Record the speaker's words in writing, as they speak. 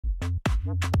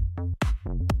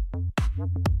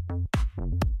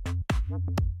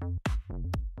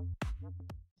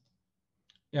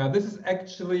Yeah, this is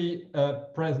actually a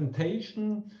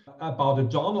presentation about a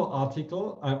journal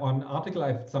article, an article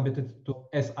I've submitted to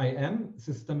SIM,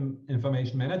 System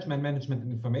Information Management, Management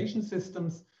and Information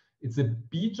Systems. It's a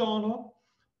B journal,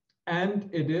 and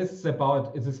it's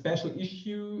a special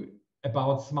issue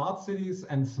about smart cities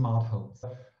and smart homes.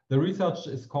 The research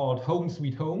is called Home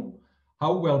Sweet Home,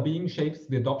 How Well-Being Shapes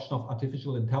the Adoption of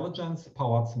Artificial Intelligence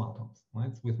Powered Smart Homes.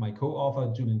 It's with my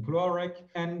co-author, Julian Klorek.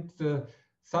 And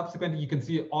subsequently, you can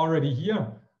see already here,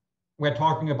 we're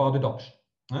talking about adoption.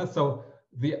 So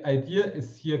the idea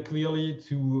is here clearly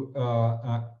to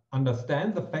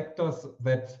understand the factors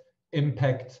that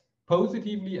impact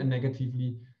positively and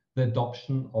negatively the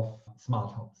adoption of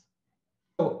smart homes.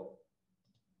 So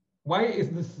why is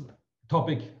this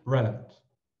topic relevant?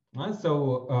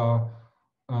 The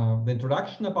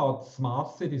introduction about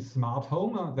smart cities, smart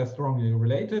home, they're strongly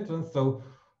related.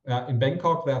 In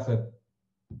Bangkok, there's a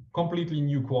completely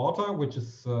new quarter, which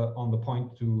is on the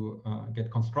point to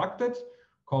get constructed,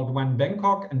 called One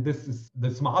Bangkok. And this is the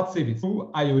smart cities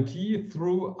through IoT,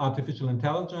 through artificial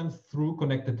intelligence, through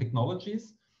connected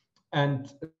technologies.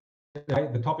 And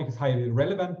the topic is highly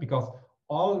relevant because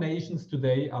all nations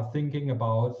today are thinking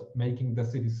about making the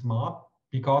city smart,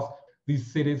 because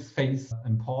these cities face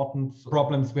important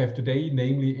problems we have today,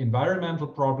 namely environmental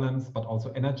problems, but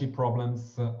also energy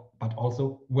problems, but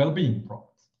also well-being problems.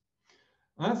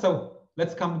 So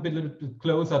let's come a little bit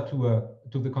closer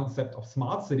to the concept of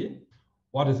smart city.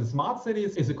 What is a smart city?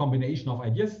 It's a combination of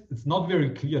ideas. It's not very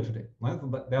clear today. Right?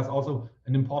 So there's also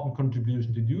an important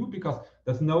contribution to do, because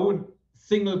there's no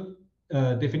single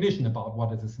definition about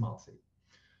what is a smart city.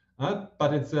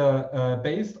 But it's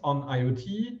based on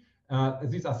IoT.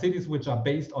 These are cities which are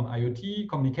based on IoT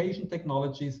communication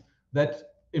technologies that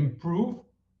improve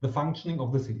the functioning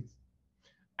of the cities.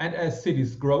 And as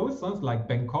cities grow, like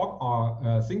Bangkok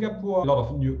or Singapore, a lot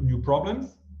of new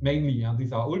problems, mainly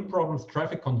these are old problems,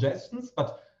 traffic congestions,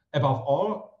 but above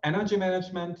all, energy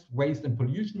management, waste and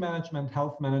pollution management,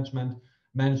 health management,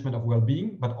 management of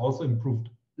well-being, but also improved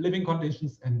living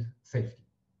conditions and safety.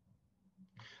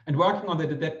 And working on the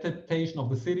adaptation of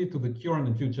the city to the current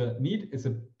and future need is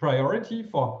a priority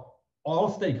for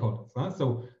all stakeholders.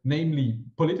 So namely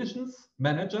politicians,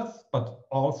 managers, but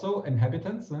also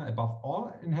inhabitants, above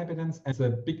all inhabitants. And it's a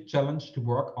big challenge to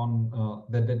work on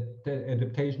the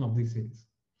adaptation of these cities.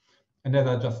 And as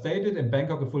I just stated, in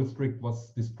Bangkok, a full street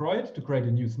was destroyed to create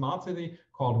a new smart city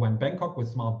called One Bangkok, with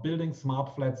smart buildings,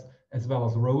 smart flats, as well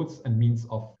as roads and means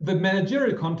of. The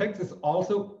managerial context is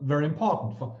also very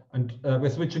important, we're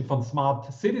switching from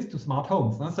smart cities to smart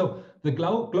homes. So the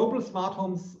global smart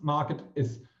homes market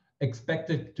is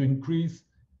expected to increase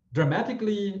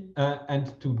dramatically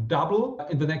and to double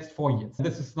in the next 4 years.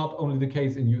 This is not only the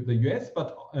case in the US,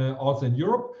 but also in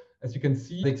Europe. As you can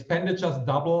see, the expenditures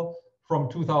double from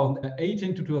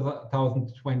 2018 to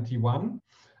 2021.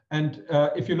 And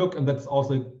if you look, and that's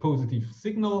also a positive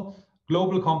signal,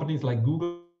 global companies like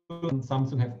Google and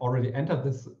Samsung have already entered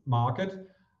this market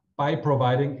by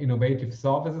providing innovative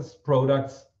services,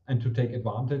 products, and to take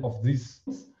advantage of these.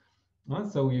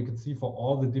 So you can see for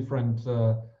all the different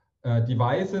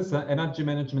devices, energy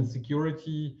management,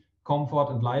 security, comfort,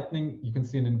 and lighting, you can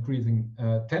see an increasing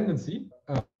tendency.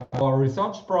 Our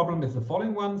research problem is the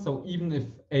following one. So even if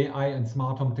AI and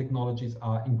smart home technologies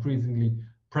are increasingly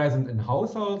present in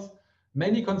households,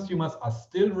 many consumers are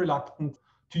still reluctant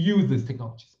to use these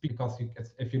technologies, because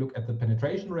if you look at the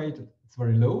penetration rate, it's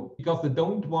very low, because they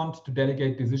don't want to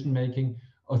delegate decision-making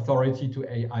authority to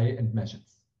AI and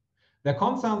machines. Their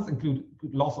concerns include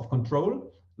loss of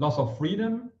control, loss of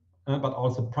freedom, but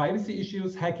also privacy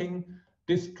issues, hacking,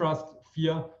 distrust,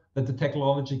 fear that the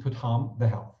technology could harm their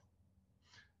health.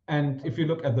 And if you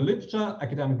look at the literature,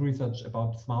 academic research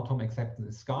about smart home acceptance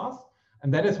is scarce.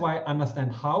 And that is why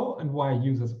understand how and why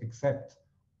users accept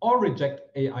or reject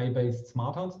AI-based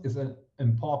smart homes is an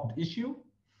important issue.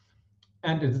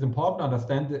 And it is important to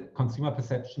understand the consumer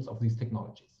perceptions of these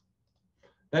technologies.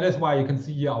 That is why you can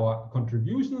see here our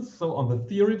contributions. So on the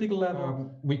theoretical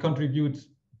level, we contribute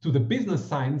to the business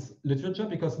science literature,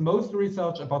 because most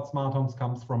research about smart homes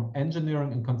comes from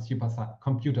engineering and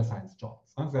computer science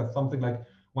journals. There's something like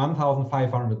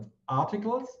 1,500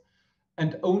 articles,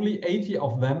 and only 80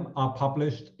 of them are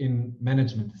published in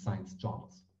management science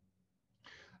journals.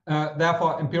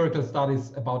 Therefore, empirical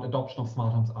studies about adoption of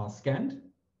smart homes are scant.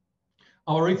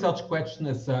 Our research question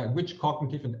is which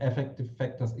cognitive and affective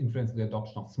factors influence the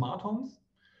adoption of smart homes?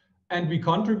 And we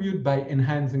contribute by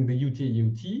enhancing the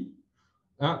UT-AUT,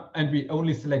 and we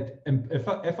only select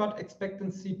effort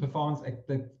expectancy, performance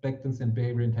expectancy, and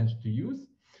behavior intention to use.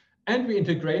 And we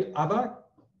integrate other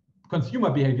consumer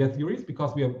behavior theories,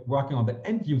 because we are working on the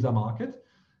end user market,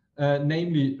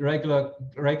 namely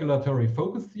regulatory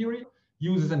focus theory,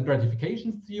 uses and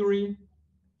gratifications theory,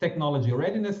 technology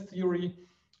readiness theory,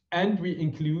 and we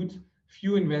include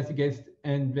few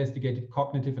investigated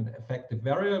cognitive and affective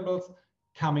variables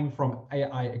coming from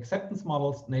AI acceptance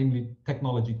models, namely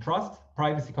technology trust,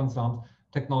 privacy concerns,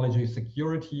 technology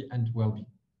security, and well-being.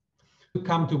 To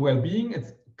come to well-being,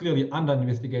 it's clearly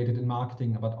under-investigated in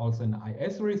marketing, but also in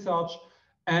IS research.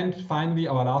 And finally,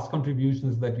 our last contribution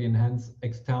is that we enhance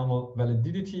external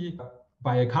validity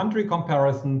by a country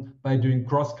comparison, by doing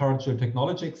cross-cultural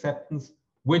technology acceptance,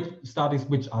 with studies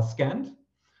which are scanned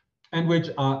and which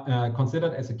are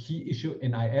considered as a key issue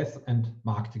in IS and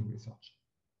marketing research.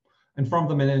 And from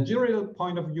the managerial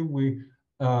point of view, we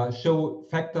show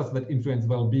factors that influence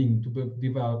well-being to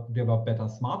develop better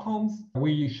smart homes.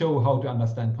 We show how to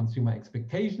understand consumer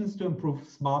expectations to improve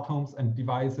smart homes and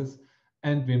devices,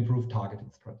 and we improve targeting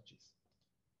strategies.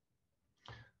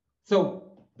 So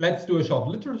let's do a short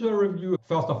literature review.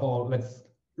 First of all, let's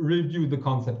review the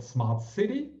concept smart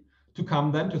city, to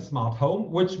come then to smart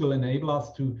home, which will enable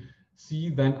us to see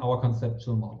then our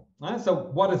conceptual model. So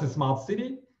what is a smart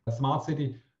city? A smart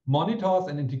city monitors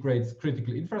and integrates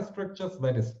critical infrastructures,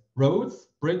 that is roads,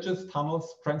 bridges,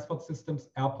 tunnels, transport systems,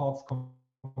 airports,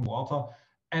 water,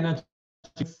 energy,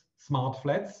 smart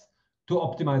flats, to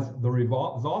optimize the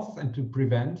resources and to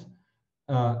prevent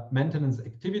maintenance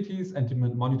activities and to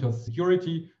monitor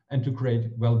security and to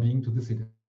create well-being to the city.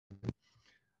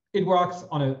 It works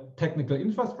on a technical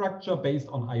infrastructure based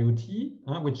on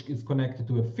IoT, which is connected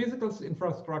to a physical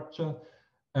infrastructure,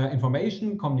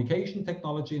 information, communication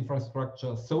technology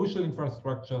infrastructure, social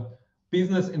infrastructure,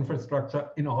 business infrastructure,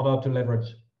 in order to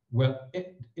leverage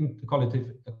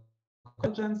collective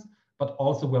intelligence, but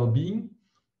also well-being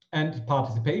and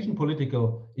participation,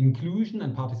 political inclusion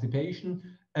and participation,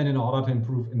 and in order to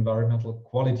improve environmental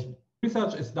quality.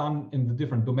 Research is done in the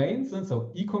different domains, and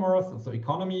so e-commerce, so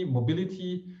economy,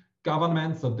 mobility,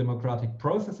 government, so democratic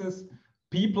processes,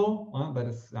 people, that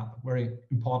is very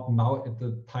important now at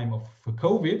the time of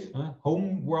COVID,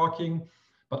 home working,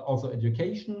 but also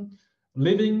education,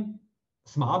 living,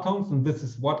 smart homes, and this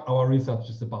is what our research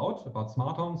is about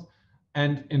smart homes,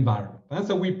 and environment. And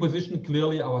so we position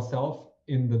clearly ourselves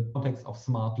in the context of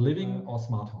smart living or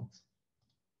smart homes.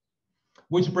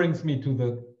 Which brings me to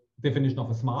the definition of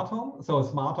a smart home. So a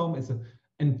smart home is an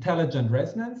intelligent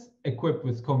residence equipped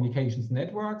with communications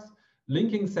networks,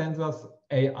 linking sensors,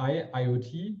 AI,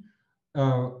 IoT,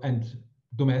 and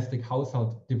domestic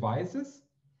household devices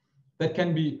that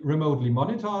can be remotely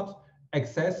monitored,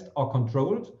 accessed, or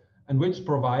controlled, and which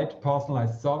provide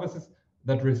personalized services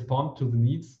that respond to the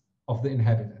needs of the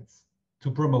inhabitants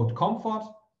to promote comfort,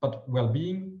 but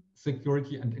well-being,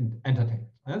 security, and entertainment.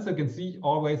 As you can see,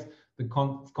 always the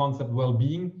concept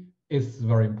well-being is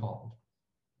very important.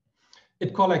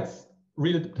 It collects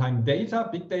real-time data,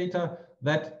 big data,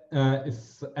 that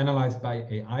is analyzed by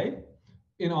AI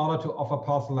in order to offer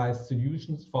personalized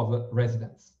solutions for the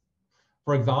residents.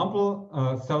 For example,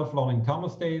 self-learning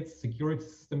thermostats, security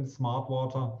systems, smart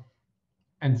water,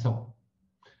 and so on.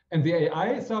 And the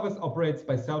AI service operates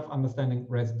by self-understanding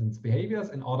residents' behaviors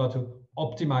in order to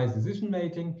optimize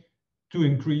decision-making, to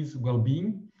increase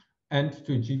well-being, and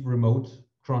to achieve remote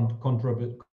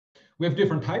control. We have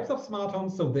different types of smart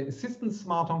homes. So the assistance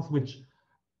smart homes, which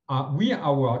we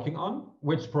are working on,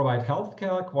 which provide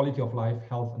healthcare, quality of life,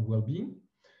 health, and well-being.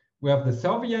 We have the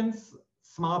surveillance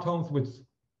smart homes, which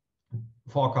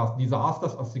forecast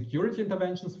disasters or security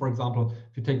interventions. For example,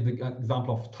 if you take the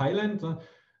example of Thailand,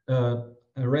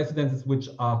 residences which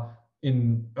are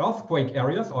in earthquake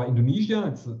areas, or Indonesia,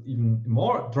 it's even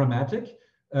more dramatic.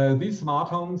 These smart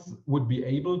homes would be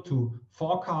able to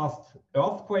forecast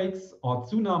earthquakes or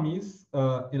tsunamis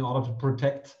in order to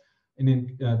protect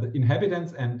the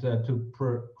inhabitants and to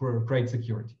create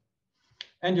security.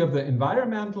 And you have the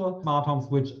environmental smart homes,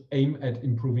 which aim at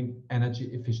improving energy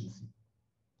efficiency.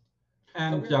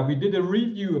 And yeah, we did a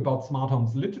review about smart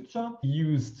homes literature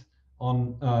used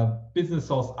on Business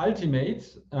Source Ultimate.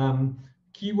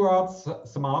 Keywords: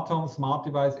 smart home, smart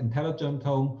device, intelligent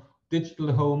home,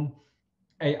 digital home,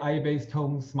 AI-based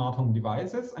home, smart home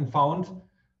devices, and found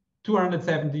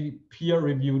 270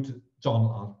 peer-reviewed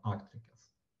journal articles.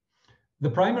 The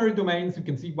primary domains, you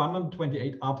can see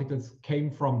 128 articles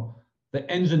came from the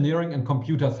engineering and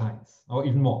computer science, or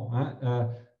even more.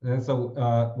 So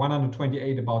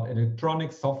 128 about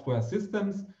electronics, software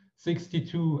systems,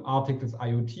 62 articles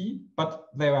IoT, but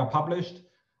they were published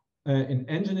in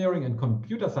engineering and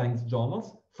computer science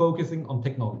journals focusing on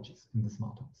technologies in the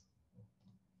smart homes.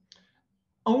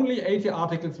 Only 80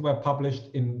 articles were published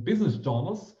in business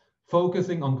journals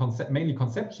focusing on mainly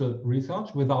conceptual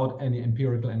research without any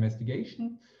empirical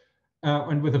investigation.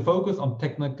 and with a focus on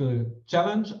technical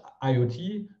challenge,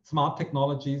 IoT, smart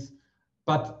technologies,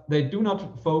 but they do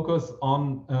not focus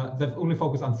on, they only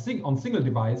focus on single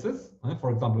devices,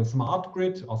 for example, a smart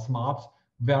grid or smart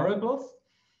variables,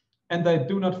 and they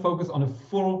do not focus on a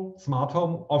full smart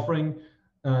home offering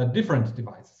different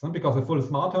devices, because a full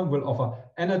smart home will offer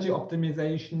energy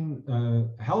optimization,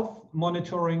 health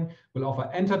monitoring, will offer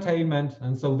entertainment,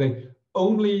 and so they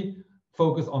only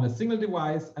focus on a single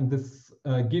device, and this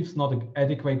gives not an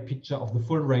adequate picture of the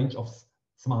full range of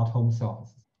smart home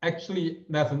services. Actually,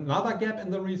 there's another gap in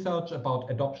the research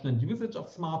about adoption and usage of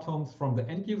smart homes from the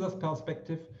end user's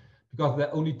perspective, because there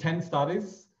are only 10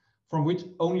 studies, from which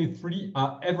only 3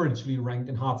 are averagely ranked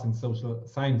in Harvard and Social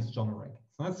Science journal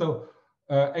rankings. So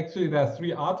actually, there are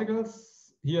 3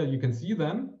 articles, here you can see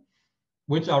them,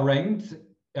 which are ranked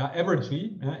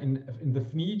averagely in the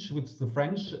FNIJ, which is the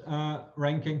French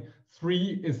ranking.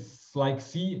 3 is like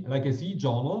a C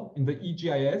journal. In the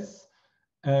EGIS,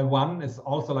 1 is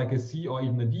also like a C or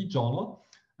even a D journal.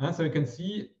 So you can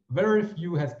see very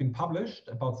few has been published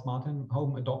about smart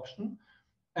home adoption,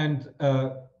 and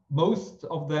most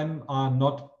of them are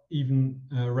not even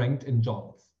ranked in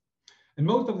journals. And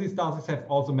most of these studies have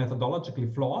also methodological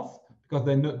flaws, because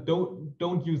they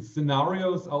don't use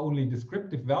scenarios or only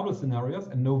descriptive verbal scenarios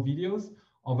and no videos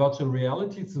or virtual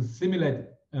reality to simulate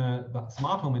the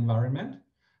smart home environment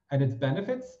and its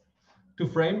benefits, to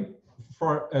frame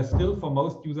for still for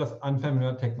most users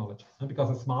unfamiliar technologies. Because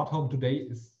a smart home today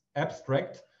is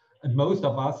abstract, and most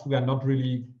of us, we are not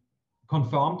really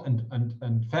confirmed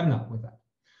and familiar with that.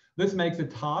 This makes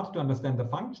it hard to understand the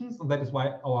functions, and that is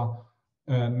why our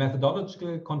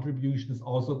methodological contribution is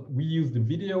also, we use the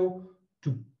video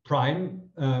to prime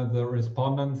the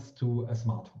respondents to a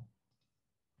smart home.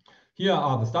 Here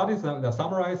are the studies, they're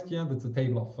summarized here. That's a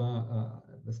table of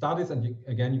the studies, and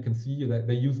again, you can see that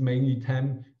they use mainly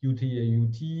TAM, UT,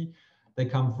 AUT. They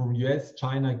come from US,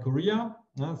 China, Korea.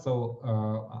 So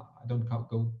I don't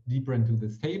go deeper into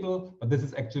this table, but this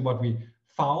is actually what we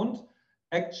found.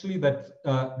 Actually, that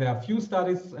there are few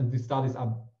studies, and these studies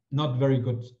are not very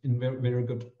good in very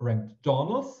good ranked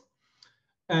journals.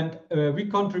 And we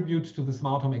contribute to the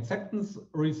smart home acceptance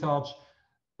research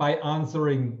by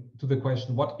answering to the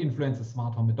question, what influences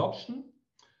smart home adoption?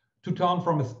 To turn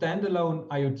from a standalone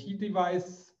IoT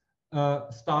device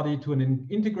study to an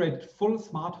integrated full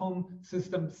smart home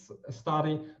systems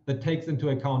study that takes into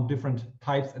account different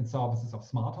types and services of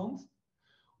smart homes.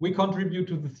 We contribute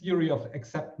to the theory of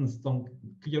acceptance,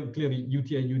 clearly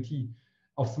UT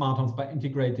of smart homes, by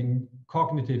integrating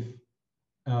cognitive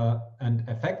and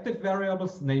affective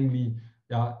variables, namely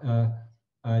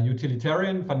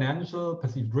utilitarian, financial,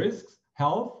 perceived risks,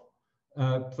 health,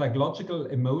 psychological,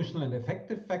 emotional, and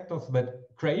affective factors that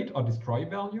create or destroy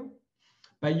value,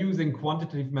 by using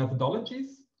quantitative methodologies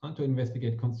to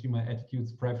investigate consumer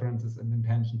attitudes, preferences, and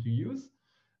intention to use.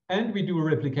 And we do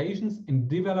replications in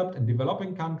developed and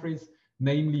developing countries,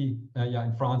 namely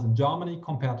in France and Germany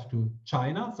compared to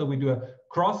China. So we do a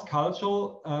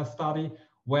cross-cultural study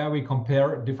where we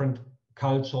compare different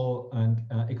cultural and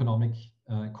economic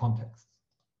contexts.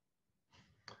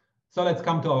 So let's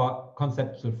come to our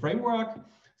conceptual framework.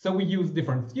 So we use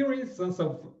different theories.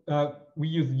 So we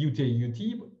use UT,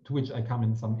 to which I come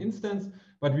in some instance,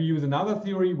 but we use another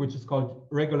theory, which is called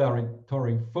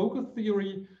regulatory focus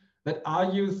theory, that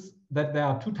argues that there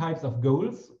are 2 types of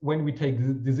goals when we take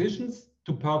decisions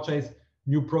to purchase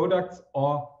new products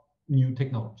or new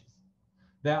technologies.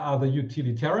 There are the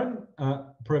utilitarian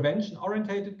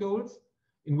prevention-oriented goals,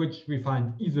 in which we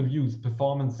find ease of use,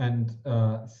 performance, and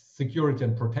security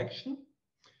and protection.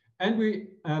 And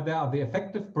there are the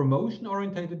effective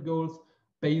promotion-oriented goals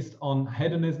based on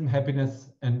hedonism, happiness,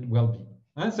 and well-being.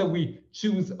 So we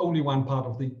choose only one part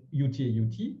of the UT,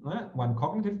 one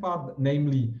cognitive part,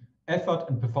 namely effort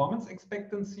and performance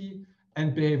expectancy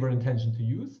and behavior intention to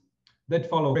use. That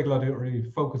follow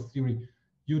regulatory focus theory,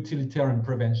 utilitarian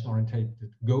prevention-oriented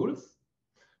goals.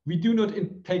 We do not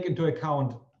take into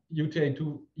account UT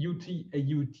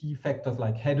factors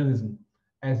like hedonism,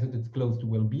 as it is close to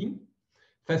well-being.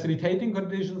 Facilitating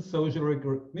conditions, social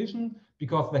recognition,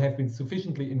 because they have been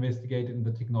sufficiently investigated in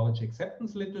the technology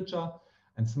acceptance literature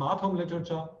and smart home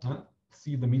literature.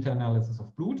 See the meta-analysis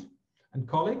of Blut and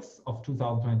colleagues of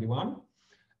 2021.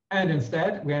 And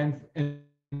instead, we have in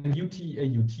UT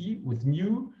with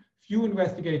few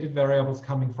investigated variables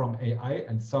coming from AI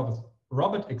and service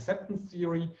robot acceptance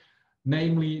theory,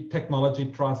 namely technology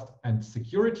trust and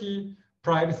security,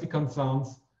 privacy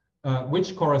concerns,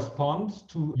 which correspond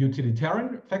to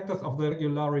utilitarian factors of the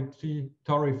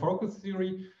regulatory focus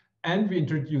theory. And we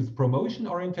introduce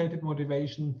promotion-oriented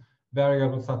motivation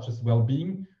variables such as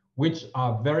well-being, which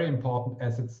are very important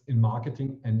assets in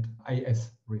marketing and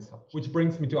IS research. Which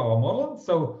brings me to our model.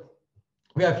 So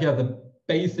we have here the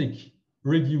basic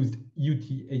reduced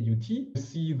UT-AUT. You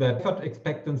see that effort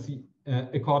expectancy,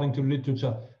 according to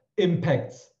literature,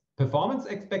 impacts performance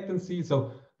expectancy.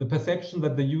 So the perception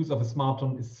that the use of a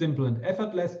smartphone is simple and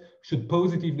effortless should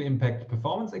positively impact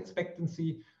performance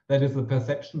expectancy. That is the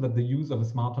perception that the use of a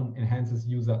smartphone enhances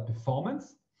user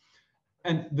performance.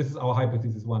 And this is our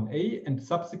hypothesis 1A. And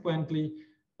subsequently,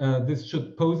 this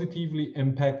should positively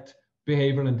impact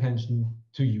behavioral intention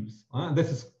to use.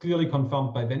 This is clearly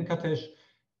confirmed by Venkatesh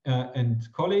and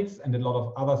colleagues, and a lot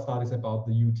of other studies about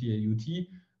the UT-AUT.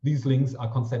 These links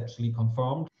are conceptually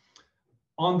confirmed.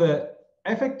 On the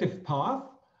affective path,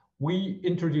 we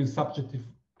introduce subjective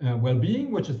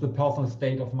well-being, which is the personal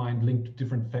state of mind linked to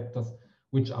different factors,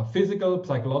 which are physical,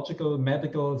 psychological,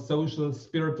 medical, social,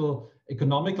 spiritual,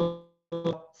 economical,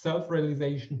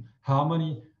 self-realization,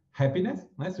 harmony, happiness.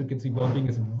 As you can see, well-being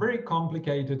is a very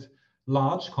complicated,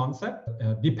 large concept,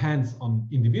 depends on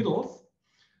individuals.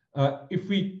 If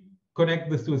we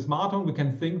connect this to a smart home, we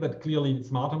can think that clearly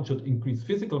smart home should increase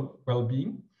physical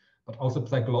well-being, but also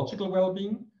psychological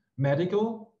well-being,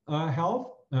 medical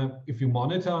health. If you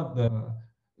monitor the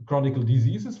chronic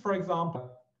diseases, for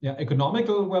example,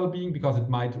 economical well-being, because it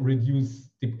might reduce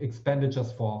the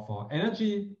expenditures for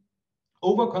energy,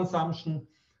 overconsumption,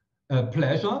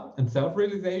 pleasure and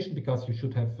self-realization, because you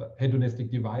should have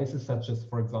hedonistic devices such as,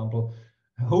 for example,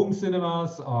 home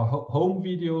cinemas, home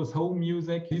videos, home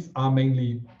music. These are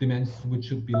mainly dimensions which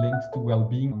should be linked to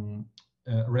well-being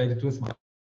related to a smart.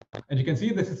 And you can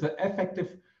see this is an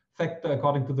effective factor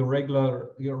according to the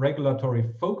regulatory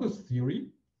focus theory.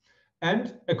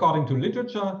 And according to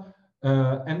literature,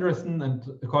 Anderson and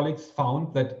colleagues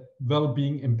found that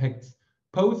well-being impacts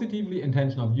positively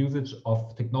intentional usage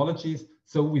of technologies.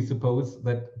 So we suppose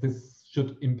that this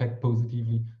should impact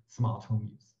positively smart home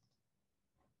use.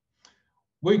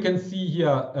 We can see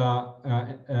here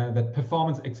that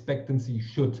performance expectancy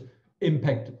should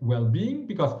impact well-being,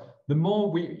 because the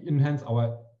more we enhance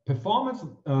our performance,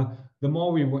 the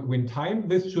more we win time.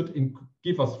 This should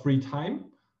give us free time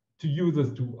to use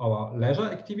this to our leisure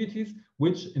activities,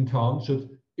 which in turn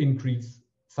should increase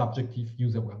subjective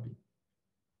user well-being.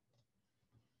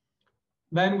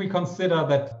 Then we consider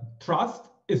that trust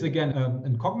is again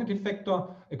a cognitive factor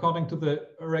according to the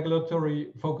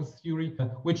regulatory focus theory,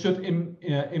 which should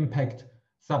impact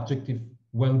subjective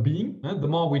well-being. The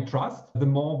more we trust, the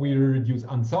more we reduce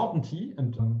uncertainty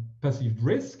and perceived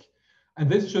risk. And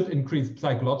this should increase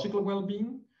psychological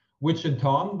well-being, which in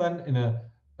turn then,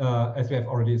 as we have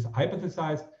already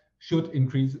hypothesized, should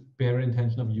increase behavioral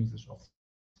intention of usage of.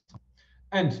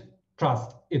 And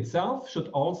trust itself should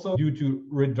also, due to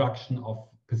reduction of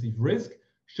perceived risk,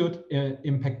 should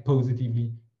impact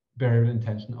positively behavioral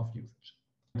intention of usage.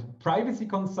 Privacy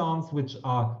concerns, which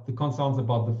are the concerns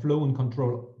about the flow and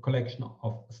control, collection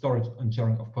of storage and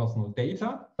sharing of personal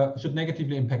data, should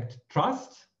negatively impact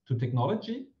trust to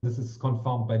technology. This is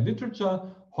confirmed by literature,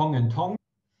 Hong and Tong.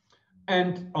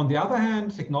 And on the other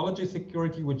hand, technology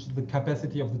security, which is the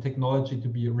capacity of the technology to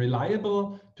be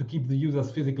reliable, to keep the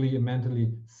users physically and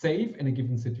mentally safe in a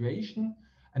given situation,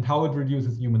 and how it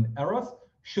reduces human errors,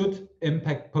 should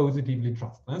impact positively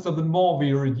trust. So the more we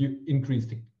increase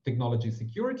technology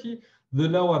security, the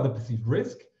lower the perceived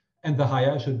risk, and the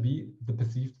higher should be the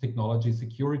perceived technology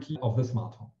security of the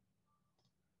smart home.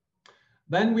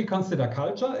 Then we consider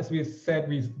culture. As we said,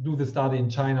 we do the study in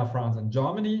China, France, and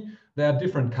Germany. There are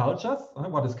different cultures.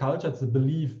 What is culture? It's a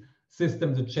belief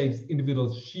system that shapes individual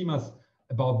schemas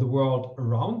about the world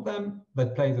around them,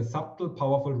 that plays a subtle,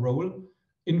 powerful role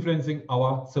influencing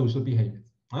our social behaviors.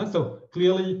 So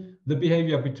clearly, the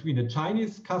behavior between a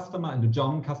Chinese customer and a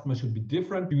German customer should be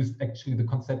different. Use actually the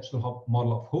conceptual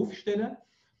model of Hofstede.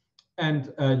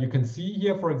 And you can see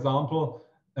here, for example,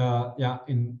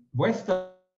 in Western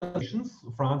nations,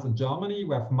 France and Germany,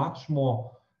 we have much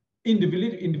more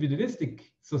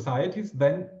individualistic societies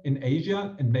than in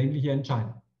Asia, and namely here in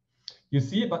China. You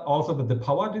see, but also that the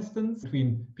power distance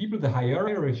between people, the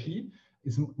hierarchy,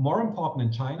 is more important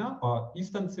in China or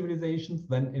Eastern civilizations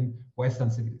than in Western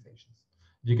civilizations.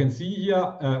 You can see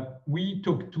here, we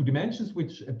took two dimensions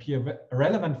which appear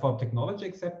relevant for technology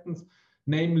acceptance,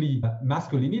 namely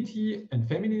masculinity and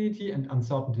femininity and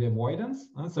uncertainty avoidance.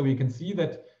 So you can see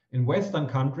that in Western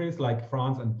countries like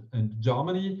France and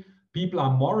Germany, people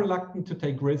are more reluctant to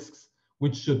take risks,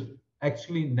 which should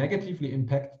actually negatively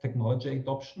impact technology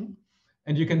adoption.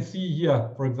 And you can see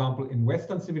here, for example, in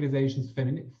Western civilizations,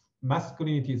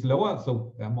 masculinity is lower,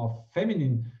 so there are more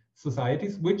feminine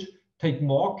societies, which take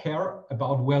more care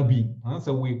about well-being.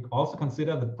 So we also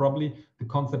consider that probably the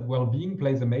concept well-being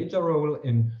plays a major role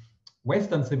in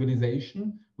Western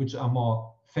civilization, which are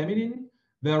more feminine.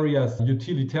 Various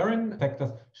utilitarian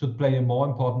factors should play a more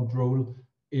important role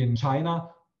in China,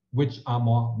 which are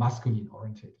more masculine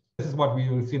oriented. This is what we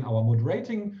will see in our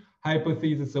moderating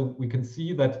hypothesis. So we can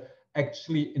see that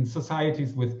actually in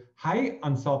societies with high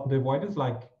uncertainty avoidance,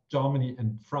 like Germany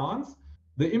and France,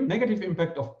 the negative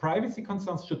impact of privacy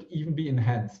concerns should even be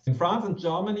enhanced. In France and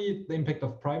Germany, the impact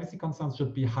of privacy concerns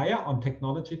should be higher on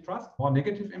technology trust, more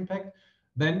negative impact,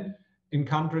 than in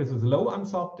countries with low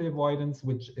uncertainty avoidance,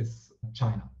 which is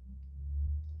China.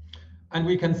 And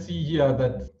we can see here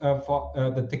that for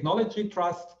the technology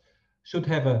trust should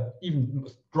have an even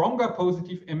stronger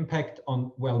positive impact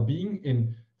on well-being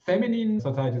in feminine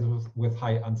societies with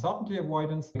high uncertainty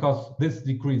avoidance, because this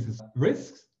decreases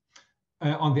risks.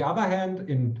 On the other hand,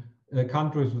 in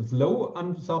countries with low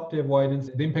uncertainty avoidance,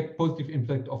 the positive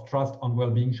impact of trust on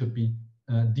well-being should be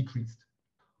decreased.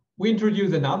 We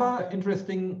introduce another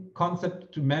interesting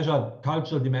concept to measure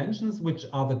cultural dimensions, which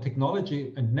are the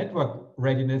technology and network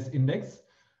readiness index,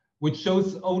 which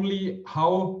shows only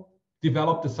how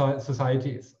developed the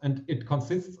society is. And it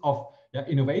consists of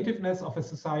innovativeness of a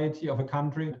society, of a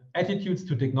country, attitudes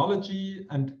to technology.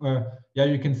 And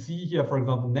you can see here, for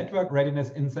example, network readiness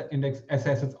index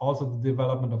assesses also the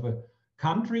development of a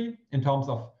country in terms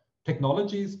of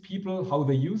technologies, people, how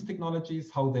they use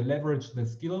technologies, how they leverage their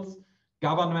skills,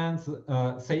 governance,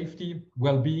 safety,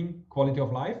 well-being, quality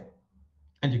of life.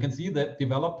 And you can see that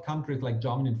developed countries like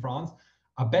Germany and France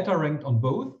are better ranked on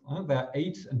both. They're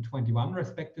 8 and 21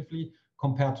 respectively,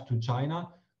 compared to China,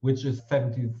 which is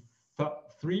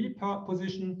 73 per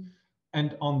position.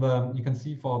 And on the, you can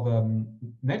see for the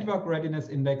network readiness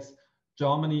index,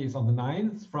 Germany is on the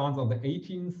 9th, France on the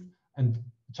 18th, and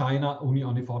China only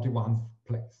on the 41st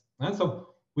place. And so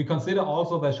we consider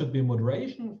also there should be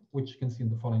moderation, which you can see in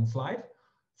the following slide.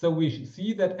 So we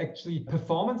see that actually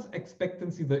performance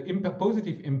expectancy, the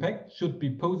positive impact, should be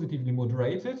positively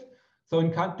moderated. So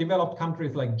in developed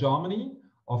countries like Germany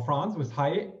or France with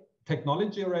high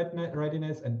technology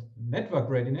readiness and network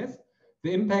readiness,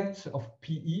 the impact of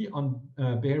PE on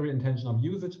behavioral intention of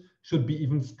usage should be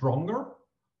even stronger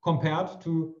compared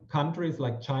to countries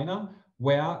like China,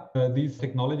 where this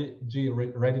technology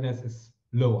readiness is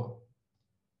lower.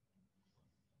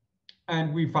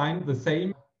 And we find the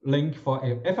same link for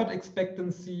effort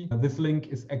expectancy. This link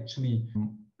is actually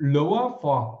lower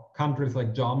for countries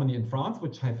like Germany and France,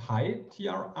 which have high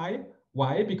TRI.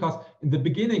 Why? Because in the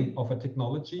beginning of a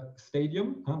technology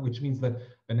stadium, which means that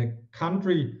when a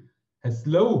country has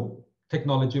low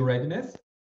technology readiness,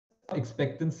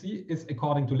 expectancy is,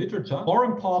 according to literature, more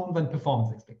important than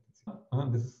performance expectancy.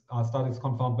 This are studies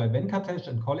confirmed by Venkatesh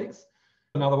and colleagues.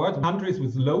 In other words, countries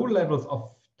with low levels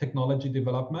of technology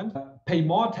development pay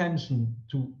more attention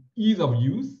to ease of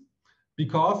use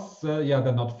because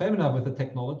they're not familiar with the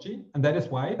technology, and that is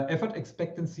why effort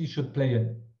expectancy should play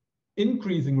an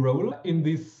increasing role in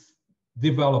these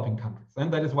developing countries.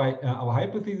 And that is why our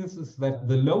hypothesis is that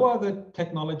the lower the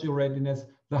technology readiness,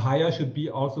 the higher should be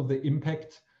also the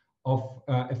impact of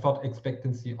effort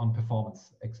expectancy on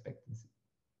performance expectancy.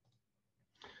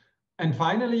 And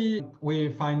finally, we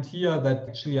find here that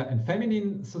actually in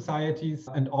feminine societies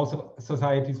and also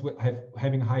societies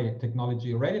having high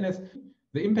technology readiness,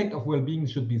 the impact of well-being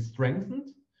should be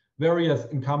strengthened. Whereas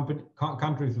in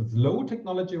countries with low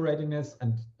technology readiness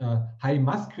and high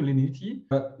masculinity,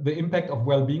 the impact of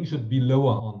well-being should be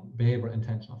lower on behavioral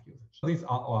intention of usage. So these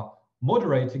are our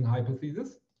moderating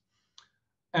hypotheses.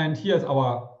 And here's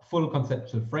our full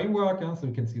conceptual framework. So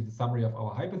you can see the summary of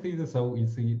our hypothesis. So you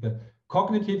see the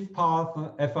cognitive path,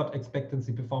 effort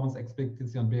expectancy, performance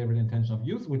expectancy on behavioral intention of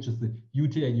use, which is the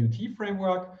UTA-UT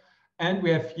framework. And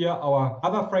we have here our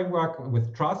other framework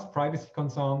with trust, privacy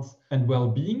concerns, and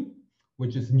well-being,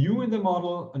 which is new in the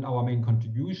model and our main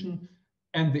contribution,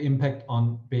 and the impact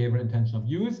on behavioral intention of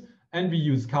use. And we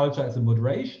use culture as a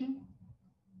moderation,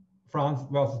 France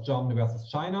versus Germany versus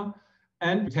China.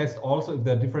 And we test also if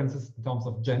there are differences in terms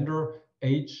of gender,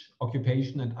 age,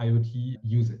 occupation, and IoT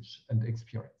usage and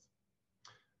experience.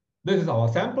 This is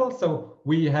our sample. So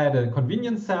we had a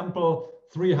convenience sample,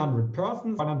 300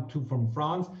 persons, 102 from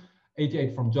France,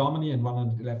 88 from Germany, and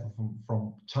 111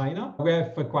 from China. We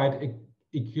have a quite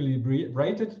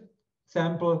equilibrated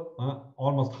sample,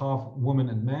 almost half women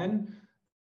and men.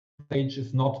 The age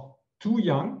is not too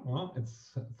young,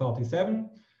 it's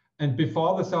 37. And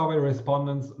before the survey,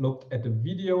 respondents looked at a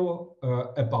video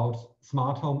about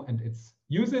smart home and its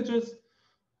usages.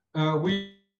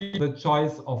 We the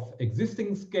choice of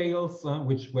existing scales,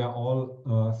 which were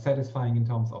all satisfying in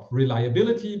terms of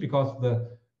reliability, because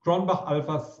the Cronbach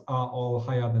alphas are all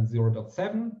higher than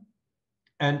 0.7.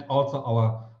 And also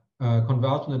our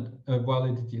conversion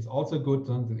validity is also good.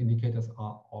 The indicators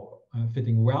are all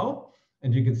fitting well.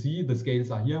 And you can see the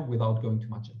scales are here without going too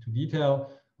much into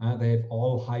detail. They have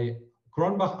all high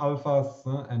Cronbach alphas,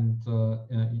 and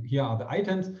here are the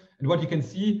items. And what you can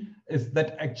see is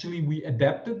that actually we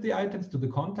adapted the items to the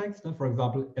context. For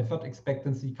example, effort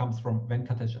expectancy comes from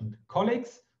Venkatesh and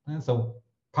colleagues, so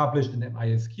published in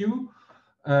MISQ.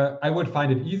 I would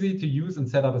find it easy to use and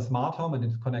set up a smart home and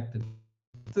its connected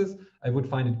services. I would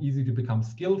find it easy to become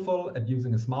skillful at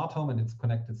using a smart home and its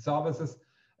connected services.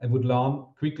 I would learn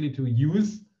quickly to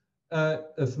use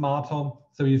a smart home.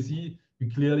 So you see, we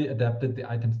clearly adapted the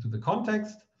items to the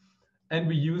context, and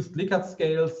we used Likert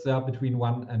scales between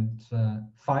 1 and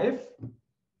 5.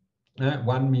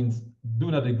 1 means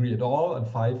do not agree at all, and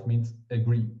 5 means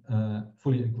agree,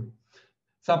 fully agree.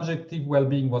 Subjective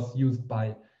well-being was used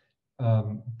by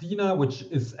Dina, which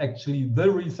is actually the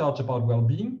research about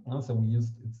well-being. So we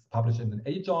used, it's published in an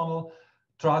A journal.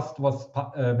 Trust was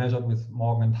measured with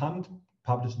Morgan and Hunt,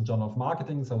 published in Journal of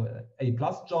Marketing, so A+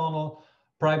 journal.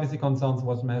 Privacy concerns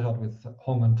was measured with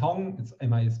Hong and Tong. It's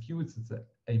MISQ, it's an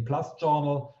A+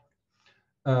 journal.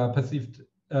 Perceived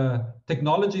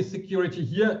technology security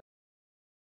here.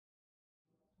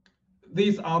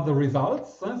 These are the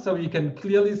results. So you can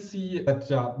clearly see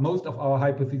that most of our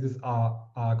hypotheses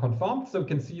are confirmed. So you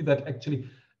can see that actually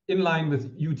in line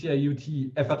with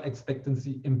UTI-UT, effort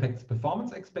expectancy impacts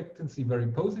performance expectancy very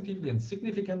positively and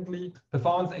significantly.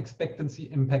 Performance expectancy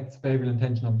impacts behavioral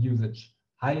intention of usage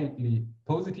highly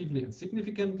positively and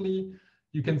significantly.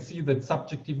 You can see that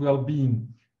subjective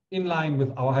well-being in line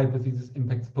with our hypothesis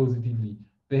impacts positively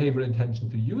behavioral intention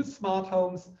to use smart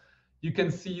homes. You can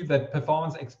see that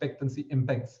performance expectancy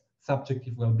impacts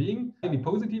subjective well-being highly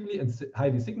positively and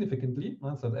highly significantly.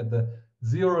 So at the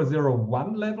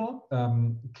 001 level,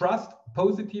 trust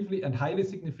positively and highly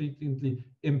significantly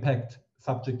impact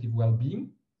subjective well-being,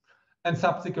 and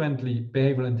subsequently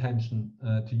behavioral intention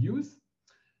to use.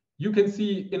 You can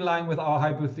see in line with our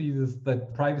hypothesis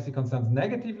that privacy concerns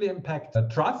negatively impact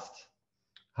trust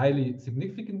highly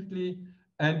significantly,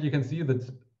 and you can see that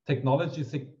technology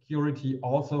security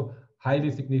also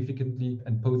highly significantly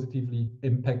and positively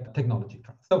impact technology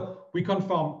trust. So we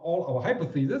confirm all our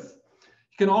hypotheses.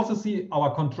 You can also see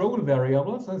our control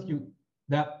variables.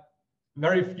 That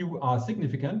very few are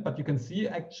significant, but you can see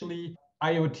actually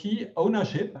IoT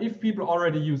ownership. If people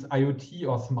already use IoT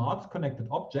or smart connected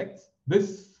objects,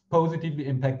 this positively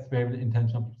impacts behavioral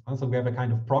intention of use. So we have a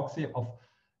kind of proxy of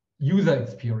user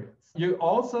experience. You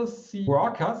also see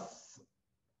workers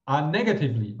are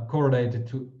negatively correlated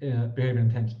to behavioral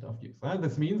intention of use.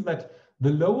 This means that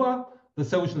the lower the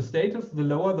social status, the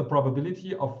lower the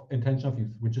probability of intention of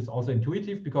use, which is also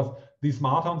intuitive because these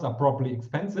smart homes are probably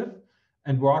expensive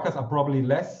and workers are probably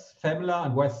less familiar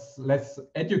and less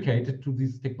educated to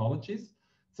these technologies.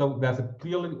 So there's a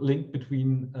clear link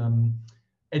between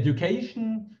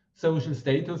education, social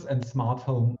status, and smart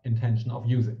home intention of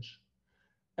usage.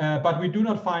 But we do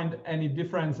not find any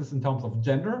differences in terms of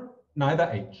gender, neither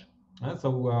age.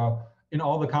 In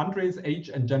all the countries, age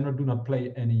and gender do not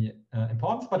play any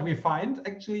importance, but we find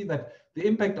actually that the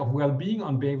impact of well-being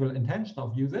on behavioral intention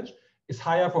of usage is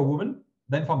higher for women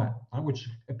than for men, which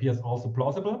appears also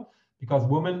plausible because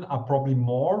women are probably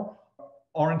more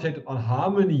oriented on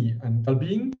harmony and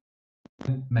well-being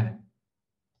than men.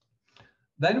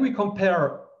 Then we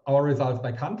compare our results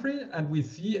by country, and we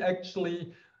see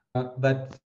actually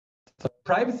that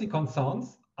privacy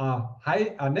concerns are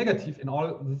negative in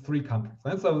all the 3 countries.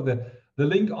 And so the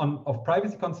link of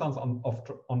privacy concerns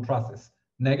on trust is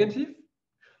negative,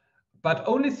 but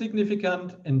only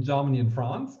significant in Germany and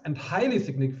France, and highly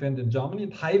significant in Germany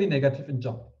and highly negative in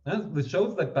Germany. This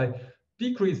shows that by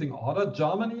decreasing order,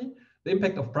 Germany, the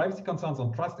impact of privacy concerns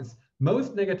on trust is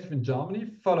most negative in Germany,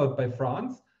 followed by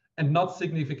France, and not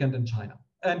significant in China.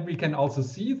 And we can also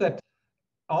see that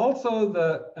also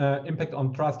the impact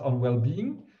on trust on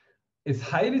well-being is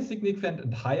highly significant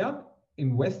and higher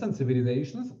in Western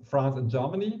civilizations, France and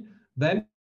Germany, than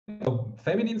in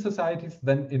feminine societies,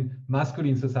 than in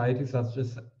masculine societies such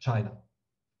as China.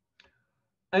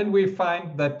 And we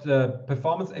find that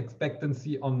performance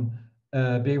expectancy on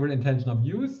behavioral intention of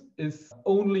use is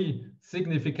only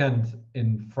significant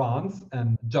in France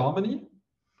and Germany.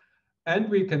 And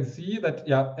we can see that,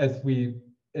 as we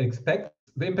expect,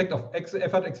 the impact of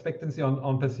effort expectancy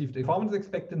on perceived performance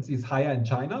expectancy is higher in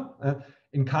China.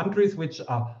 In countries which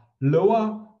are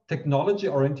lower technology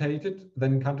orientated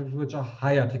than in countries which are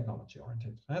higher technology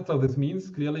oriented. So this means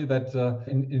clearly that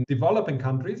in developing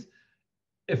countries,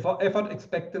 effort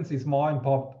expectancy is more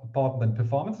important than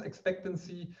performance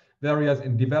expectancy, whereas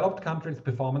in developed countries,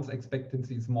 performance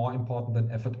expectancy is more important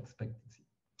than effort expectancy.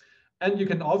 And you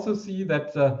can also see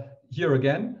that here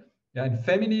again, in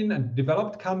feminine and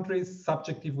developed countries,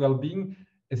 subjective well-being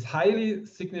is highly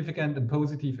significant and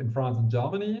positive in France and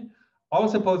Germany,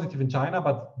 also positive in China,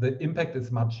 but the impact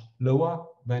is much lower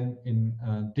than in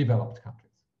developed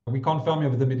countries. We confirm here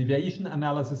with the deviation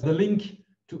analysis, the link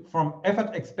from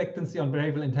effort expectancy on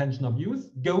behavioral intention of use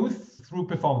goes through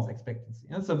performance expectancy.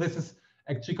 And so this is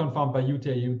actually confirmed by UT.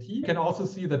 You can also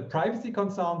see that privacy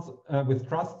concerns with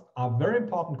trust are very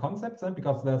important concepts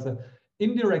because there's an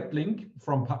indirect link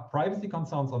from privacy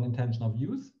concerns on intention of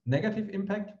use, negative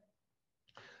impact.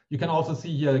 You can also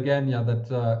see here again that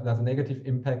there's a negative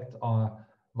impact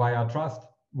via trust,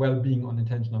 well-being on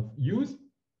intention of use.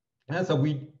 And so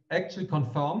we actually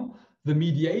confirm the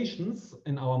mediations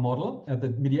in our model. The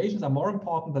mediations are more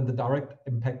important than the direct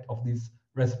impact of these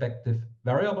respective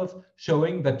variables,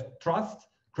 showing that trust,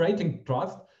 creating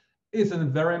trust, is a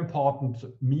very important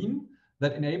mean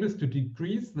that enables to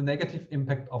decrease the negative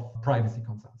impact of privacy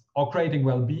concerns. Or creating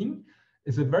well-being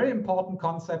is a very important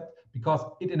concept because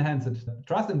it enhances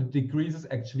trust and it decreases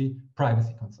actually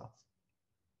privacy concerns.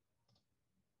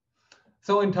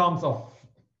 So in terms of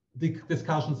the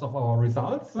discussions of our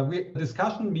results,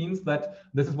 discussion means that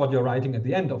this is what you're writing at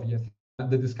the end of year 3.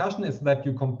 The discussion is that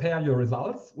you compare your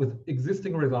results with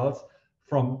existing results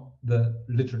from the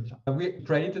literature. We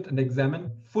created and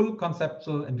examined full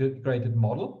conceptual integrated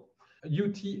model,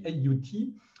 UT,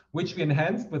 which we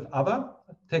enhanced with other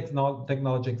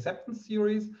technology acceptance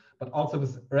theories, but also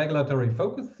with regulatory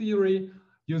focus theory,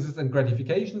 uses and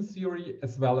gratification theory,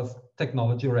 as well as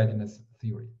technology readiness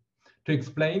theory, to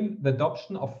explain the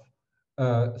adoption of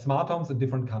smart homes in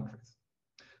different countries.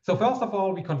 So first of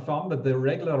all, we confirm that the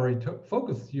regulatory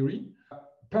focus theory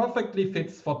perfectly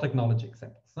fits for technology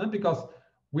acceptance, because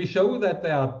we show that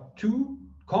there are two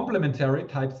complementary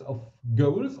types of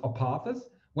goals or paths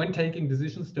when taking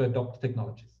decisions to adopt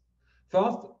technologies.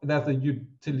 First, there's a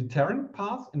utilitarian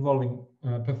path involving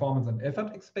performance and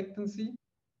effort expectancy.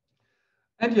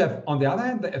 And you have, on the other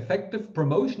hand, the effective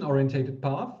promotion-oriented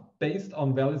path based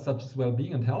on values such as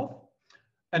well-being and health.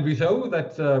 And we show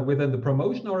that within the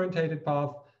promotion-oriented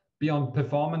path, beyond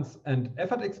performance and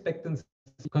effort expectancy,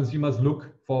 consumers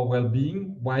look for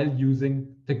well-being while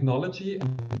using technology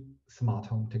and smart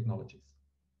home technologies.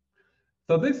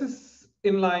 So this is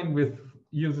in line with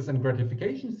uses and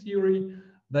gratification theory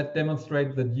that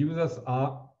demonstrate that users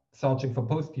are searching for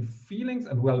positive feelings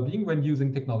and well-being when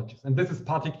using technologies. And this is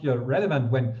particularly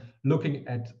relevant when looking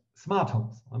at smart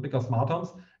homes, because smart homes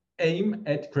aim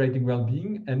at creating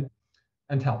well-being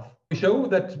and health. We show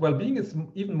that well-being is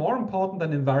even more important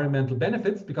than environmental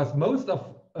benefits, because most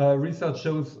of research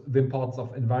shows the importance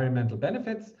of environmental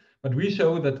benefits, but we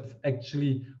show that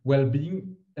actually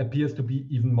well-being appears to be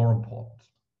even more important.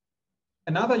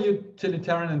 Another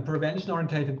utilitarian and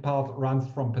prevention-oriented path runs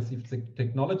from perceived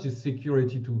technology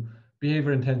security to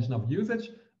behavior intention of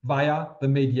usage via the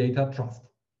mediator trust.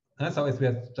 So as we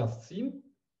have just seen,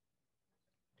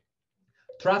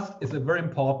 trust is a very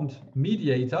important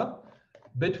mediator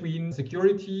between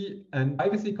security and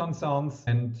privacy concerns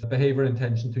and behavior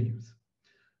intention to use.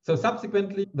 So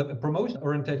subsequently, the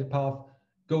promotion-oriented path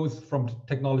goes from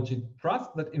technology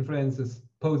trust that influences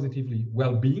positively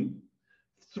well-being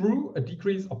through a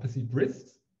decrease of perceived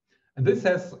risks. And this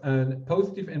has a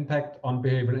positive impact on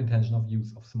behavioral intention of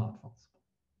use of smartphones.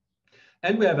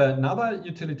 And we have another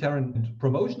utilitarian and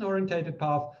promotion-oriented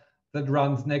path that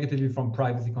runs negatively from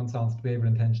privacy concerns to behavioral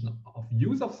intention of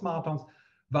use of smartphones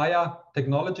via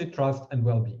technology, trust, and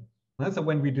well-being. And so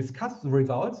when we discuss the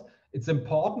results, it's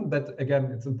important that, again,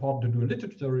 it's important to do a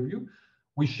literature review.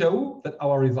 We show that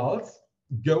our results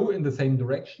go in the same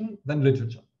direction than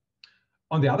literature.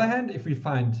 On the other hand, if we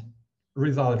find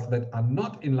results that are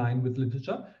not in line with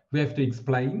literature, we have to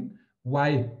explain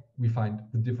why we find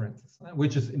the differences,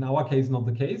 which is in our case not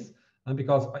the case,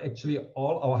 because actually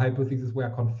all our hypotheses were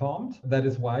confirmed. That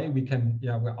is why we can,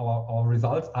 our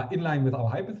results are in line with our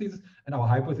hypothesis, and our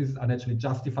hypotheses are naturally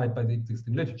justified by the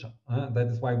existing literature. That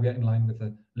is why we are in line with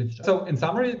the literature. So in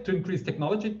summary, to increase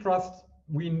technology trust,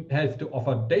 we have to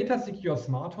offer data-secure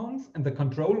smart homes and the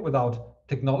control without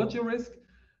technology risk.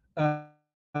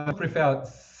 Prefer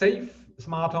safe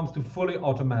smart homes to fully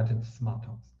automated smart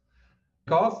homes,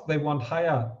 because they want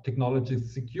higher technology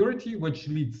security, which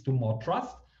leads to more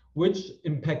trust, which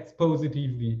impacts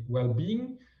positively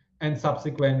well-being and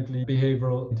subsequently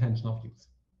behavioral intention of use.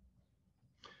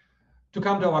 To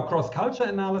come to our cross-culture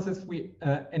analysis, we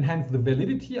enhanced the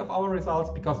validity of our results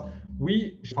because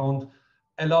we found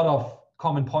a lot of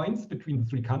common points between the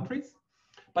three countries,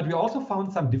 but we also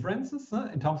found some differences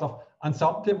in terms of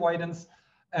uncertainty avoidance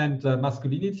and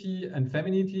masculinity and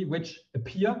femininity, which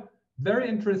appear very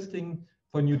interesting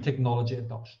for new technology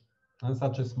adoption,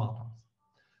 such as smart homes.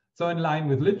 So in line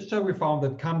with literature, we found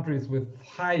that countries with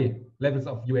high levels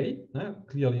of UA,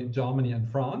 clearly Germany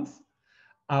and France,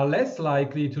 are less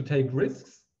likely to take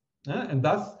risks and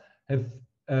thus have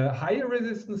higher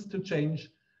resistance to change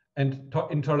and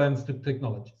intolerance to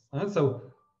technologies. So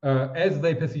as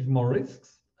they perceive more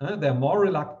risks, they're more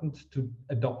reluctant to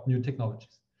adopt new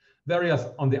technologies. Whereas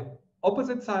on the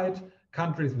opposite side,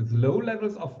 countries with low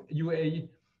levels of UA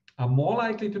are more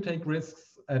likely to take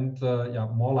risks and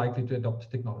more likely to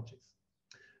adopt technologies.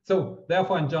 So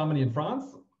therefore, in Germany and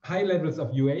France, high levels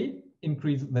of UA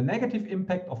increase the negative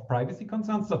impact of privacy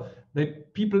concerns. So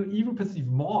that people even perceive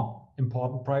more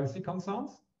important privacy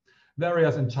concerns.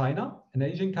 Whereas in China, an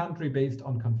Asian country based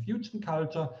on Confucian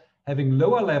culture, having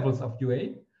lower levels of UA,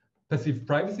 perceived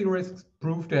privacy risks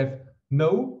prove to have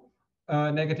no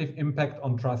negative impact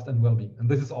on trust and well-being. And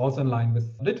this is also in line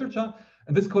with literature.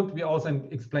 And this could be also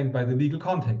explained by the legal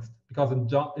context, because in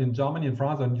Germany and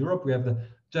France and Europe, we have the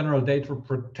General Data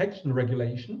Protection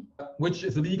Regulation, which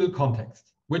is a legal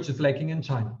context, which is lacking in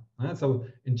China. So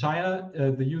in China,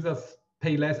 the users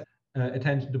pay less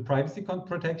attention to privacy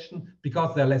protection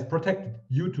because they're less protected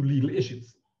due to legal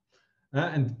issues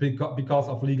and because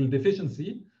of legal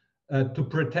deficiency to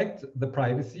protect the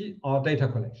privacy or data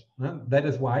collection. That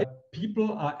is why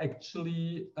people are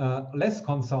actually less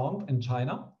concerned in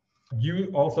China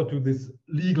due also to these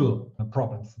legal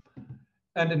problems.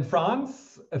 And in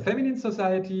France, a feminine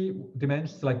society,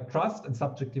 dimensions like trust and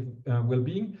subjective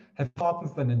well-being have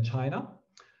importance than in China.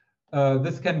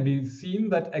 This can be seen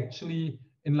that actually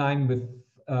in line with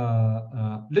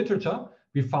literature,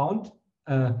 we found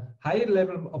a high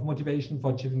level of motivation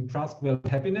for achieving trust, well,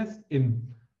 happiness in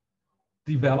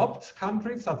developed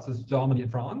countries such as Germany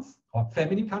and France, or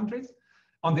feminine countries.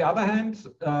 On the other hand,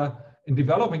 in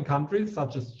developing countries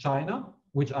such as China,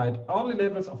 which are at early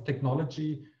levels of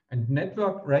technology and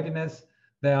network readiness,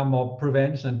 they are more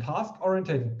prevention and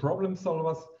task-oriented problem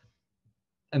solvers,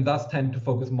 and thus tend to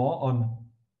focus more on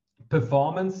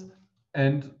performance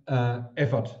and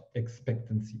effort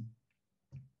expectancy.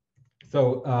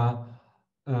 So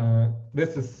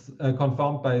this is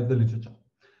confirmed by the literature.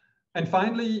 And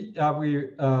finally,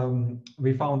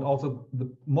 we found also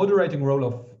the moderating role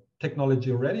of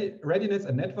technology readiness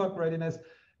and network readiness.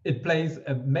 It plays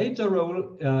a major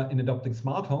role in adopting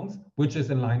smart homes, which is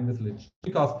in line with literature,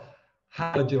 because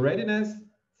technology readiness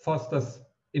fosters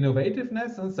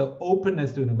innovativeness, and so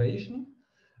openness to innovation,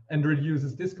 and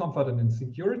reduces discomfort and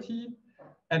insecurity,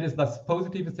 and is thus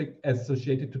positively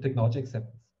associated to technology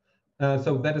acceptance.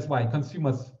 So that is why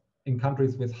consumers in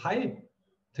countries with high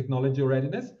technology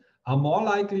readiness are more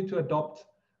likely to adopt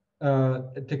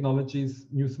technologies,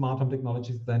 new smart home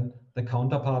technologies, than the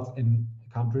counterparts in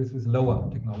countries with lower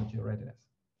technology readiness.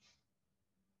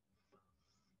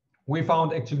 We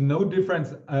found actually no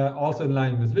difference, also in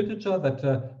line with literature,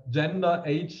 that gender,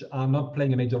 age are not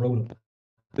playing a major role.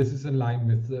 This is in line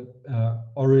with the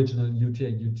original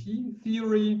UTA-UT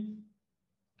theory.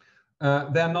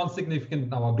 They are not significant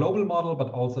in our global model,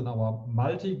 but also in our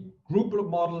multi-group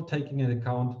model, taking into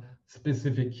account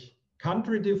specific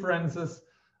country differences.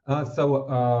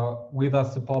 So we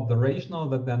thus support the rationale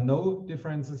that there are no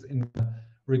differences in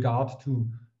regard to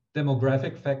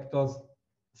demographic factors.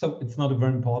 So it's not a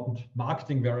very important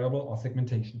marketing variable or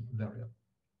segmentation variable.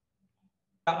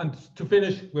 And to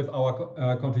finish with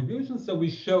our contributions, so we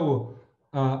show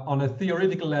on a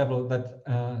theoretical level that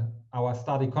our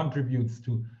study contributes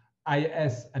to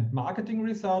IS and marketing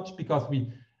research, because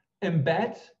we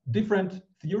embed different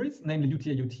theories, namely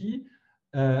UTA-UT,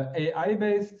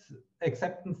 AI-based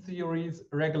acceptance theories,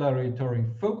 regulatory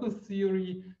focus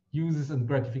theory, uses and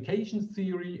gratification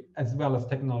theory, as well as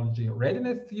technology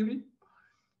readiness theory,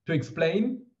 to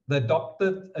explain the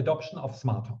adoption of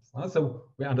smart homes. So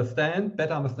we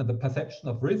better understand the perception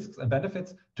of risks and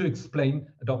benefits to explain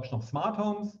adoption of smart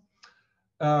homes.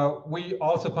 We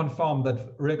also confirm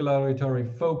that regulatory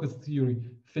focus theory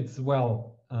fits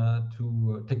well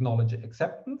to technology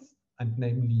acceptance, and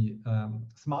namely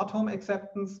smart home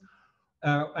acceptance.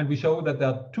 And we show that there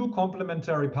are two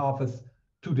complementary paths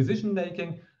to decision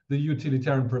making: the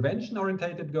utilitarian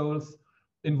prevention-oriented goals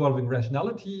involving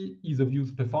rationality, ease of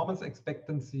use, performance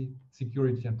expectancy,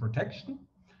 security and protection,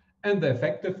 and the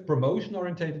effective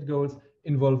promotion-oriented goals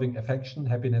involving affection,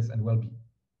 happiness, and well-being.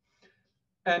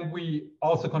 And we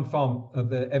also confirm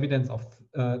the evidence of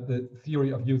the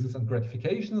theory of uses and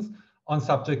gratifications on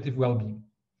subjective well-being.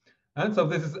 And so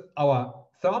this is our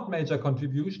third major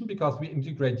contribution, because we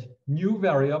integrate new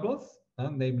variables,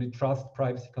 namely trust,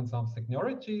 privacy, concerns,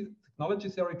 technology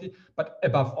theory, but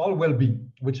above all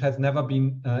well-being, which has never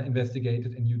been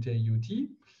investigated in UT.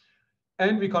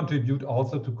 And we contribute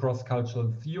also to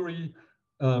cross-cultural theory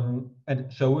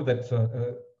and show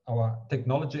that our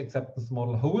technology acceptance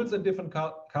model holds in different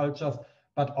cultures,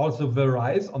 but also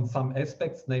varies on some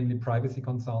aspects, namely privacy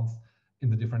concerns in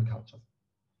the different cultures.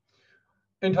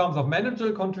 In terms of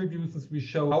managerial contributions, we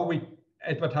show how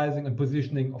advertising and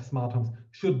positioning of smart homes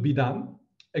should be done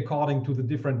according to the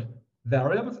different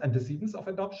variables antecedents of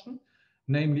adoption,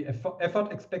 namely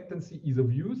effort expectancy, ease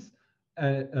of use,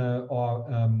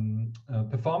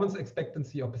 performance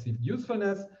expectancy or perceived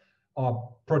usefulness,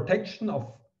 or protection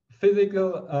of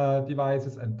physical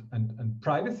devices and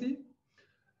privacy.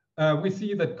 We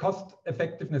see that cost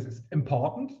effectiveness is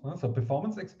important, so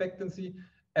performance expectancy,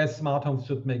 as smart homes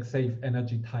should make safe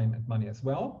energy, time, and money as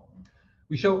well.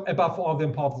 We show above all the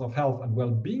importance of health and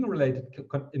well-being related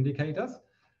indicators,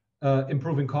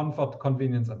 improving comfort,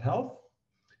 convenience, and health.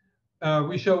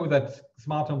 We show that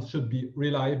smart homes should be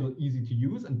reliable, easy to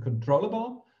use, and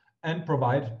controllable, and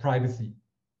provide privacy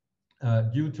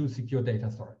due to secure data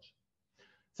storage.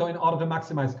 So in order to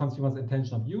maximize consumers'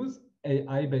 intention of use,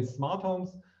 AI-based smart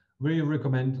homes, we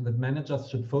recommend that managers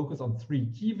should focus on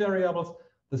 3 key variables: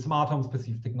 the smart home's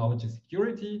perceived technology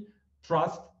security,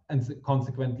 trust, and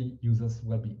consequently users'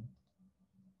 well-being.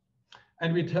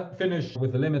 And we finish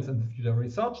with the limits and the future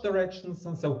research directions.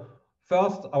 And so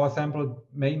first, our sample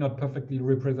may not perfectly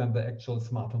represent the actual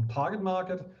smart home target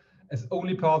market, as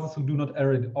only persons who do not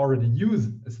already use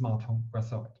a smart home were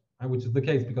surveyed, which is the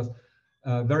case because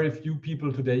very few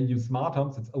people today use smart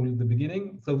homes. It's only the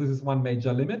beginning. So this is one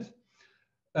major limit.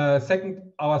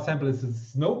 Second, our sample is a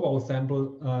snowball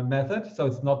sample method, so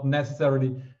it's not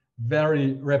necessarily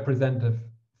very representative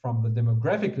from the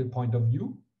demographic point of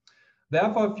view.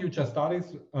 Therefore, future studies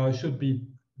should be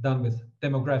done with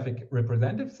demographic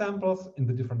representative samples in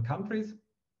the different countries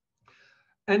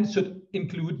and should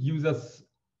include users,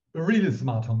 real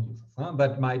smart home users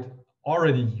that might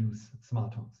already use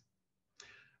smart homes.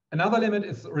 Another limit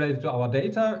is related to our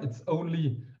data. It's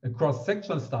only a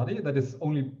cross-sectional study that is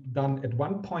only done at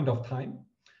one point of time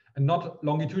and not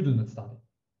longitudinal study,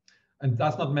 and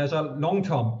does not measure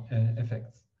long-term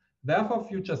effects. Therefore,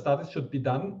 future studies should be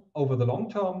done over the long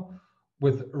term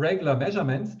with regular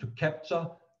measurements to capture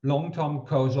long-term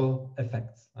causal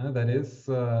effects. That is,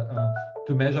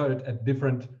 to measure it at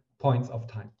different points of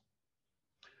time.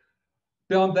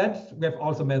 Beyond that, we have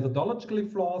also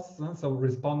methodologically flaws. So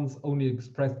respondents only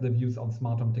express their views on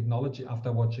smart home technology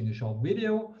after watching a short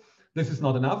video. This is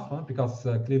not enough because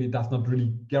clearly does not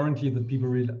really guarantee that people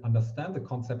really understand the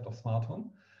concept of smart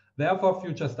home. Therefore,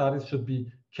 future studies should be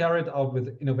carried out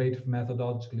with innovative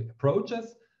methodological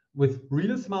approaches with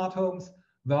real smart homes,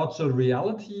 virtual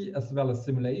reality, as well as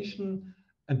simulation,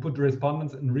 and put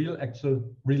respondents in real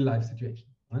life situation.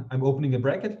 I'm opening a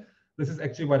bracket. This is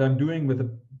actually what I'm doing with a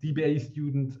DBA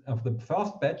student of the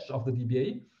first batch of the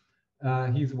DBA.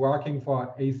 He's working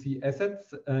for AC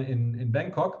Assets in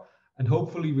Bangkok, and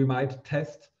hopefully we might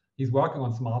test, he's working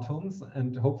on smart homes,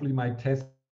 and hopefully might test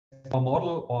a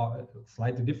model or a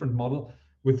slightly different model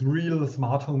with real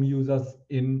smart home users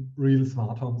in real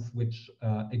smart homes which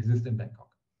exist in Bangkok.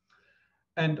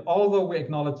 And although we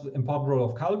acknowledge the important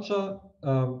role of culture,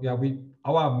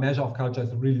 our measure of culture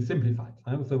is really simplified.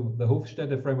 So the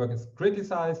Hofstede framework is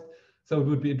criticized. So it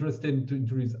would be interesting to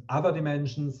introduce other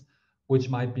dimensions which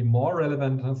might be more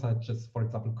relevant, such as, for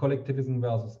example, collectivism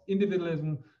versus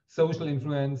individualism, social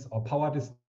influence, or power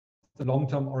distance,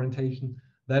 long-term orientation.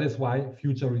 That is why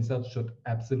future research should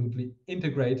absolutely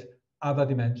integrate other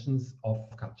dimensions of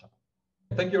culture.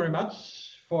 Thank you very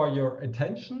much for your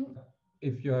attention.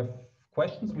 If you have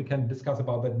questions, we can discuss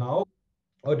about that now.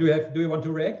 Or do you want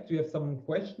to react? Do you have some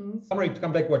questions? Summary to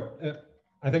come back.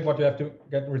 I think what you have to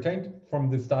get retained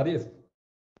from this study is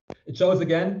it shows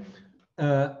again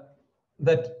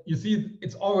that you see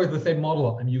it's always the same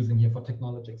model I'm using here for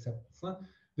technology acceptance.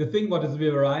 The thing what is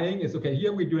varying is, okay,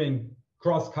 here we're doing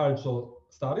cross-cultural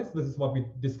studies. This is what we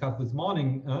discussed this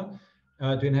morning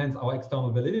to enhance our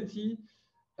external validity.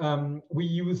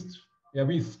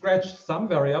 We scratched some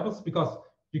variables because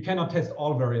you cannot test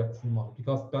all variables in the model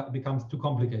because that becomes too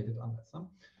complicated unless.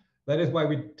 That is why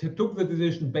we took the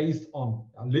decision based on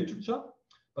literature,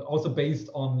 but also based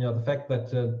on the fact that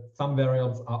some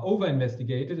variables are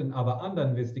over-investigated and other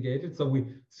under-investigated. So we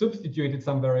substituted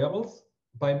some variables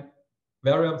by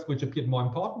variables which appeared more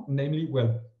important, namely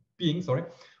well-being,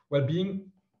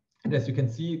 And as you can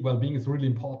see, well-being is really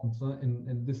important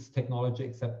in this technology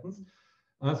acceptance.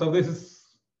 So this is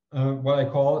what I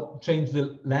call change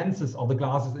the lenses or the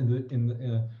glasses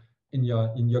in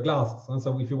your glasses.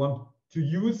 So if you want to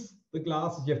use the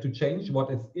glasses, you have to change what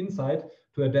is inside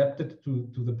to adapt it to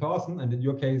the person. And in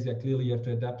your case, yeah, clearly you have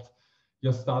to adapt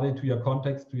your study to your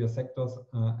context, to your sectors,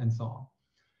 and so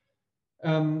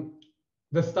on.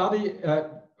 The study,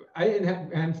 I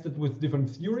enhanced it with different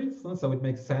theories, so it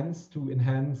makes sense to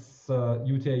enhance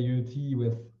UTA-UT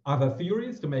with other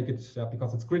theories to make it,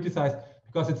 because it's criticized,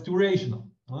 because it's too rational.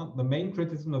 The main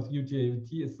criticism of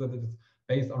UTA-UT is that it is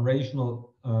based on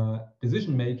rational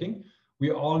decision-making. We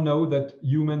all know that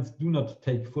humans do not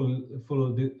take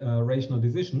full rational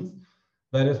decisions.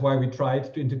 That is why we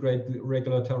tried to integrate the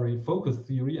regulatory focus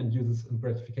theory and uses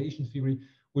gratification theory,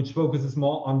 which focuses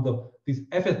more on these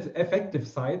effective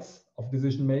sides of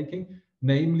decision making,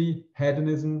 namely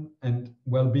hedonism and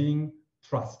well-being,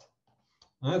 trust.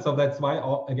 So that's why,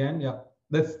 again, yeah,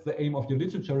 that's the aim of your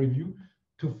literature review,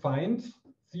 to find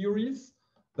theories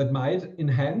that might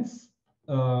enhance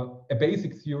a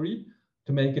basic theory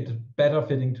to make it better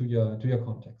fitting to your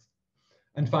context.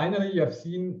 And finally, you have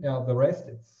seen the rest.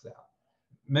 It's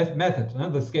method.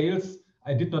 The scales,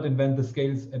 I did not invent the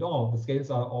scales at all. The scales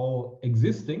are all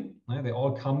existing. They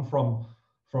all come from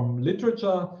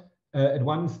literature. At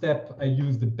one step, I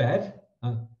used the bad.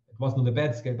 It was not a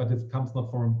bad scale, but it comes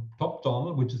not from a top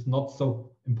journal, which is not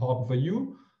so important for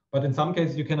you. But in some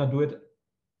cases, you cannot do it.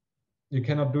 You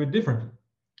cannot do it differently.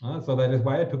 So that is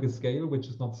why I took a scale which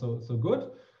is not so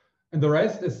good. And the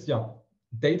rest is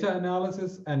data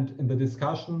analysis. And in the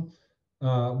discussion,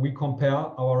 we compare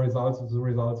our results with the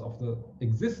results of the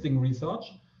existing research.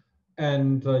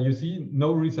 And you see,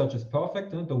 no research is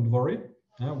perfect. Don't worry.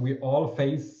 We all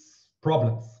face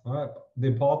problems. The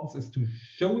importance is to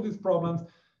show these problems,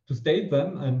 to state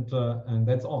them, and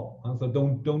that's all. So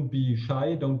don't be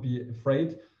shy. Don't be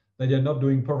afraid that you're not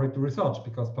doing perfect research,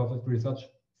 because perfect research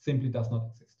simply does not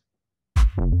exist.